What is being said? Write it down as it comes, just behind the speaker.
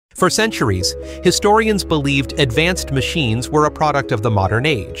For centuries, historians believed advanced machines were a product of the modern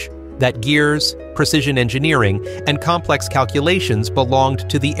age, that gears, precision engineering, and complex calculations belonged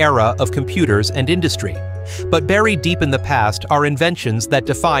to the era of computers and industry. But buried deep in the past are inventions that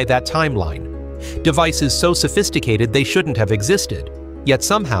defy that timeline. Devices so sophisticated they shouldn't have existed, yet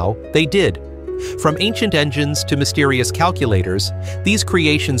somehow they did. From ancient engines to mysterious calculators, these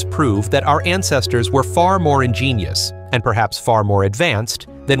creations prove that our ancestors were far more ingenious, and perhaps far more advanced,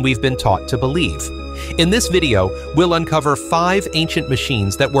 than we've been taught to believe. In this video, we'll uncover 5 ancient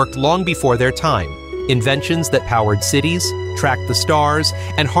machines that worked long before their time, inventions that powered cities, tracked the stars,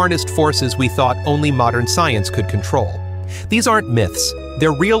 and harnessed forces we thought only modern science could control. These aren't myths,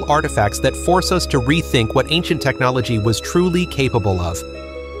 they're real artifacts that force us to rethink what ancient technology was truly capable of.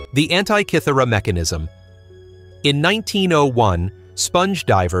 The Antikythera Mechanism. In 1901, sponge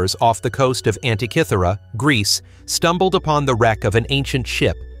divers off the coast of Antikythera, Greece, stumbled upon the wreck of an ancient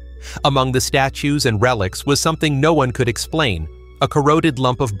ship. Among the statues and relics was something no one could explain, a corroded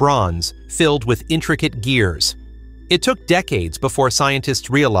lump of bronze filled with intricate gears. It took decades before scientists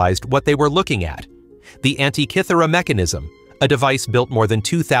realized what they were looking at. The Antikythera Mechanism, a device built more than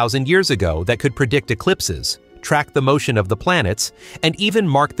 2,000 years ago that could predict eclipses, track the motion of the planets, and even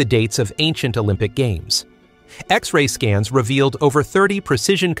mark the dates of ancient Olympic Games. X-ray scans revealed over 30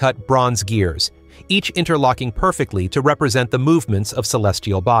 precision-cut bronze gears, each interlocking perfectly to represent the movements of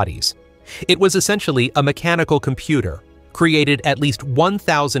celestial bodies. It was essentially a mechanical computer, created at least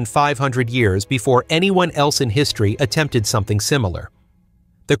 1,500 years before anyone else in history attempted something similar.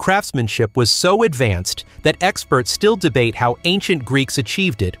 The craftsmanship was so advanced that experts still debate how ancient Greeks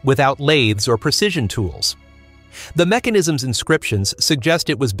achieved it without lathes or precision tools. The mechanism's inscriptions suggest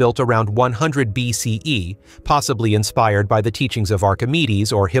it was built around 100 BCE, possibly inspired by the teachings of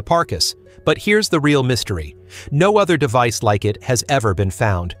Archimedes or Hipparchus. But here's the real mystery. No other device like it has ever been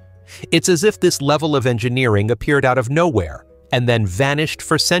found. It's as if this level of engineering appeared out of nowhere and then vanished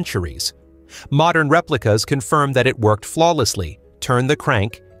for centuries. Modern replicas confirm that it worked flawlessly. Turn the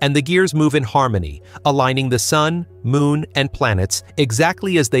crank, and the gears move in harmony, aligning the sun, moon, and planets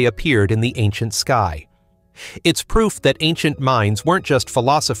exactly as they appeared in the ancient sky. It's proof that ancient minds weren't just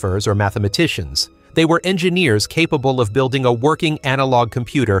philosophers or mathematicians. They were engineers capable of building a working analog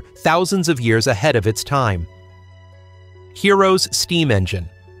computer thousands of years ahead of its time. Hero's steam engine.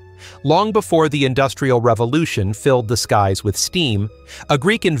 Long before the Industrial Revolution filled the skies with steam, a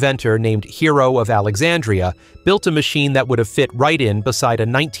Greek inventor named Hero of Alexandria built a machine that would have fit right in beside a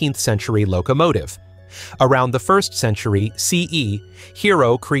 19th-century locomotive. Around the 1st century CE,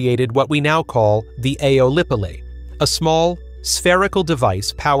 Hero created what we now call the Aeolipile, a small, spherical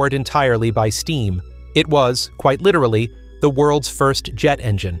device powered entirely by steam. It was, quite literally, the world's first jet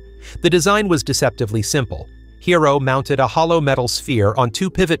engine. The design was deceptively simple. Hero mounted a hollow metal sphere on 2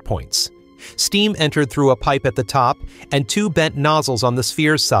 pivot points. Steam entered through a pipe at the top, and 2 bent nozzles on the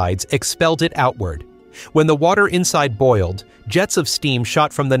sphere's sides expelled it outward. When the water inside boiled, jets of steam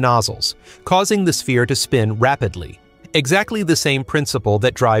shot from the nozzles, causing the sphere to spin rapidly. Exactly the same principle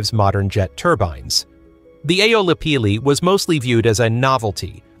that drives modern jet turbines. The Aeolipile was mostly viewed as a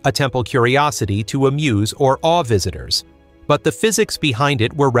novelty, a temple curiosity to amuse or awe visitors. But the physics behind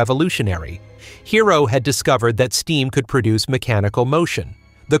it were revolutionary. Hero had discovered that steam could produce mechanical motion,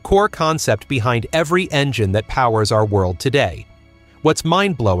 the core concept behind every engine that powers our world today. What's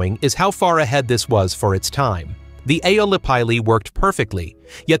mind-blowing is how far ahead this was for its time. The Aeolipile worked perfectly,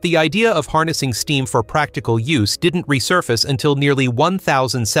 yet the idea of harnessing steam for practical use didn't resurface until nearly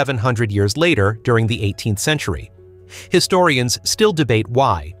 1,700 years later during the 18th century. Historians still debate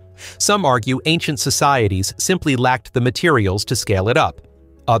why. Some argue ancient societies simply lacked the materials to scale it up.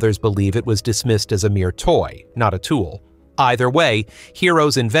 Others believe it was dismissed as a mere toy, not a tool. Either way,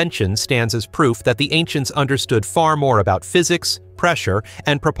 Hero's invention stands as proof that the ancients understood far more about physics, pressure,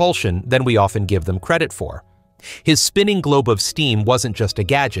 and propulsion than we often give them credit for. His spinning globe of steam wasn't just a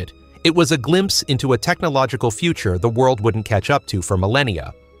gadget, it was a glimpse into a technological future the world wouldn't catch up to for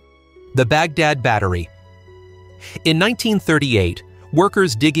millennia. The Baghdad Battery. In 1938,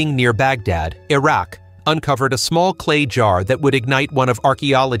 workers digging near Baghdad, Iraq, uncovered a small clay jar that would ignite one of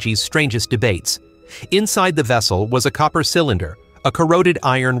archaeology's strangest debates. Inside the vessel was a copper cylinder, a corroded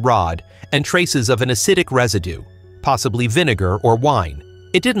iron rod, and traces of an acidic residue, possibly vinegar or wine.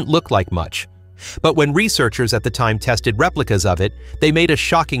 It didn't look like much. But when researchers at the time tested replicas of it, they made a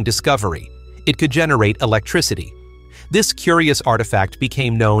shocking discovery. It could generate electricity. This curious artifact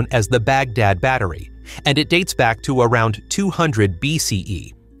became known as the Baghdad Battery, and it dates back to around 200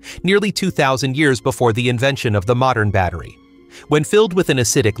 BCE, nearly 2,000 years before the invention of the modern battery. When filled with an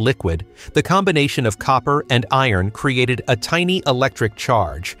acidic liquid, the combination of copper and iron created a tiny electric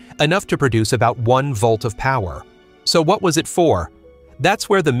charge, enough to produce about 1 volt of power. So what was it for? That's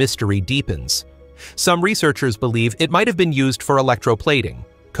where the mystery deepens. Some researchers believe it might have been used for electroplating,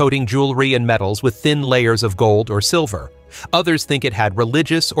 coating jewelry and metals with thin layers of gold or silver. Others think it had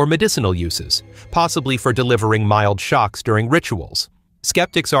religious or medicinal uses, possibly for delivering mild shocks during rituals.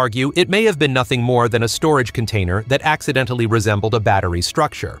 Skeptics argue it may have been nothing more than a storage container that accidentally resembled a battery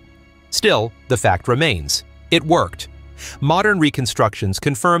structure. Still, the fact remains. It worked. Modern reconstructions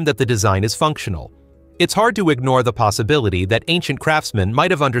confirm that the design is functional. It's hard to ignore the possibility that ancient craftsmen might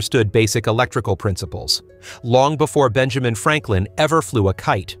have understood basic electrical principles, long before Benjamin Franklin ever flew a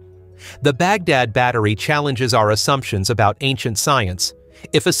kite. The Baghdad Battery challenges our assumptions about ancient science.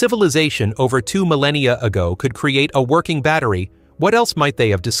 If a civilization over 2 millennia ago could create a working battery, what else might they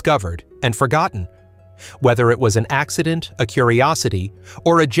have discovered and forgotten? Whether it was an accident, a curiosity,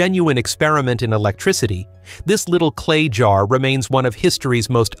 or a genuine experiment in electricity, this little clay jar remains one of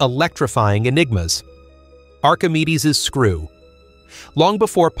history's most electrifying enigmas. Archimedes' Screw. Long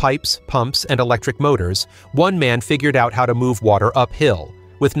before pipes, pumps, and electric motors, one man figured out how to move water uphill,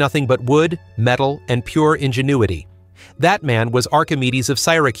 with nothing but wood, metal, and pure ingenuity. That man was Archimedes of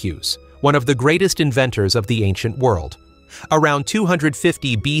Syracuse, one of the greatest inventors of the ancient world. Around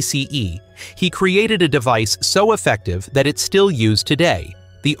 250 BCE, he created a device so effective that it's still used today,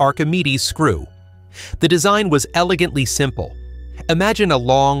 the Archimedes Screw. The design was elegantly simple. Imagine a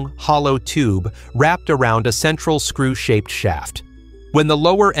long, hollow tube wrapped around a central screw-shaped shaft. When the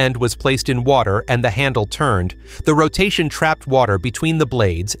lower end was placed in water and the handle turned, the rotation trapped water between the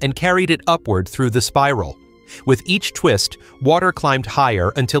blades and carried it upward through the spiral. With each twist, water climbed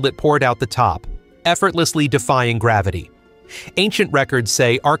higher until it poured out the top, effortlessly defying gravity. Ancient records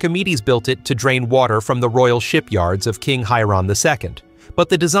say Archimedes built it to drain water from the royal shipyards of King Hiram II, but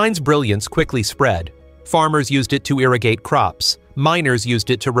the design's brilliance quickly spread. Farmers used it to irrigate crops, miners used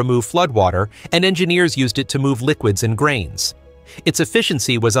it to remove floodwater, and engineers used it to move liquids and grains. Its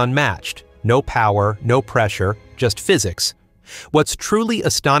efficiency was unmatched. No power, no pressure, just physics. What's truly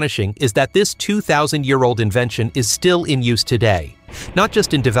astonishing is that this 2,000-year-old invention is still in use today, not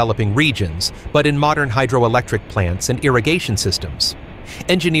just in developing regions, but in modern hydroelectric plants and irrigation systems.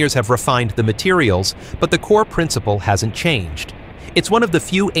 Engineers have refined the materials, but the core principle hasn't changed. It's one of the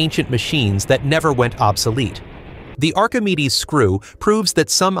few ancient machines that never went obsolete. The Archimedes Screw proves that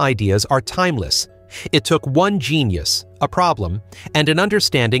some ideas are timeless. It took one genius, a problem, and an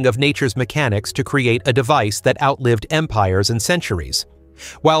understanding of nature's mechanics to create a device that outlived empires and centuries.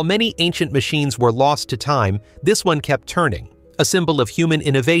 While many ancient machines were lost to time, this one kept turning, a symbol of human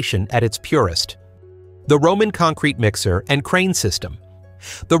innovation at its purest. The Roman concrete mixer and crane system.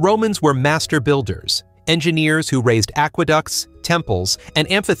 The Romans were master builders, engineers who raised aqueducts, temples,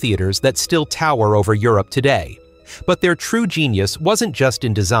 and amphitheaters that still tower over Europe today. But their true genius wasn't just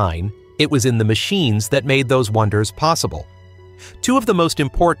in design. It was in the machines that made those wonders possible. Two of the most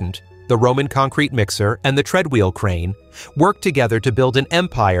important, the Roman concrete mixer and the treadwheel crane, worked together to build an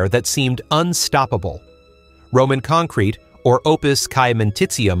empire that seemed unstoppable. Roman concrete, or opus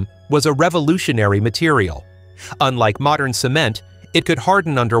caementitium, was a revolutionary material. Unlike modern cement, it could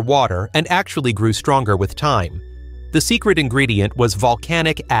harden underwater and actually grew stronger with time. The secret ingredient was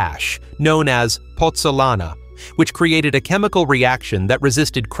volcanic ash, known as pozzolana, which created a chemical reaction that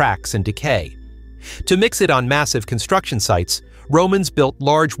resisted cracks and decay. To mix it on massive construction sites, Romans built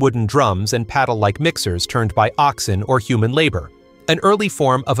large wooden drums and paddle-like mixers turned by oxen or human labor, an early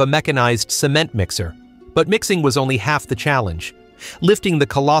form of a mechanized cement mixer. But mixing was only half the challenge. Lifting the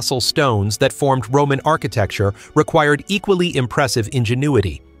colossal stones that formed Roman architecture required equally impressive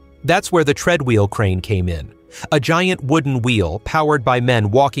ingenuity. That's where the treadwheel crane came in, a giant wooden wheel powered by men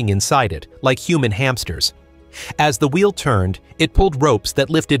walking inside it, like human hamsters. As the wheel turned, it pulled ropes that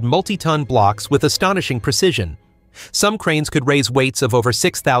lifted multi-ton blocks with astonishing precision. Some cranes could raise weights of over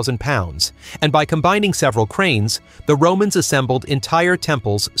 6,000 pounds, and by combining several cranes, the Romans assembled entire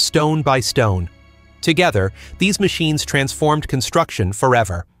temples stone by stone. Together, these machines transformed construction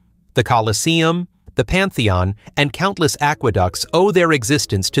forever. The Colosseum, the Pantheon, and countless aqueducts owe their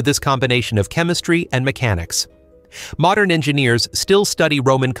existence to this combination of chemistry and mechanics. Modern engineers still study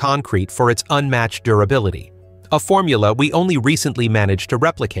Roman concrete for its unmatched durability, a formula we only recently managed to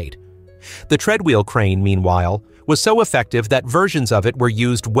replicate. The treadwheel crane, meanwhile, was so effective that versions of it were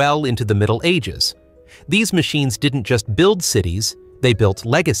used well into the Middle Ages. These machines didn't just build cities, they built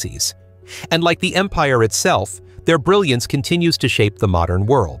legacies. And like the empire itself, their brilliance continues to shape the modern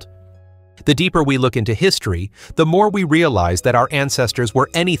world. The deeper we look into history, the more we realize that our ancestors were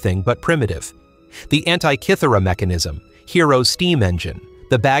anything but primitive. The Antikythera Mechanism, Hero's steam engine,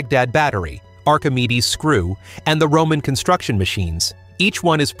 the Baghdad Battery, Archimedes Screw, and the Roman construction machines. Each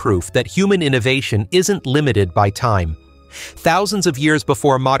one is proof that human innovation isn't limited by time. Thousands of years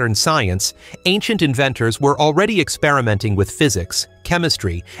before modern science, ancient inventors were already experimenting with physics,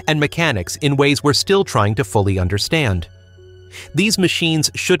 chemistry, and mechanics in ways we're still trying to fully understand. These machines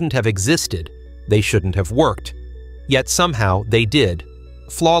shouldn't have existed. They shouldn't have worked. Yet somehow they did,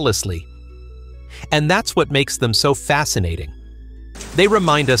 flawlessly. And that's what makes them so fascinating. They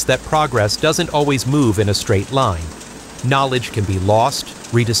remind us that progress doesn't always move in a straight line. Knowledge can be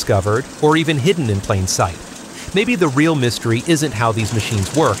lost, rediscovered, or even hidden in plain sight. Maybe the real mystery isn't how these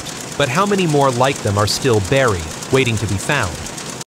machines worked, but how many more like them are still buried, waiting to be found.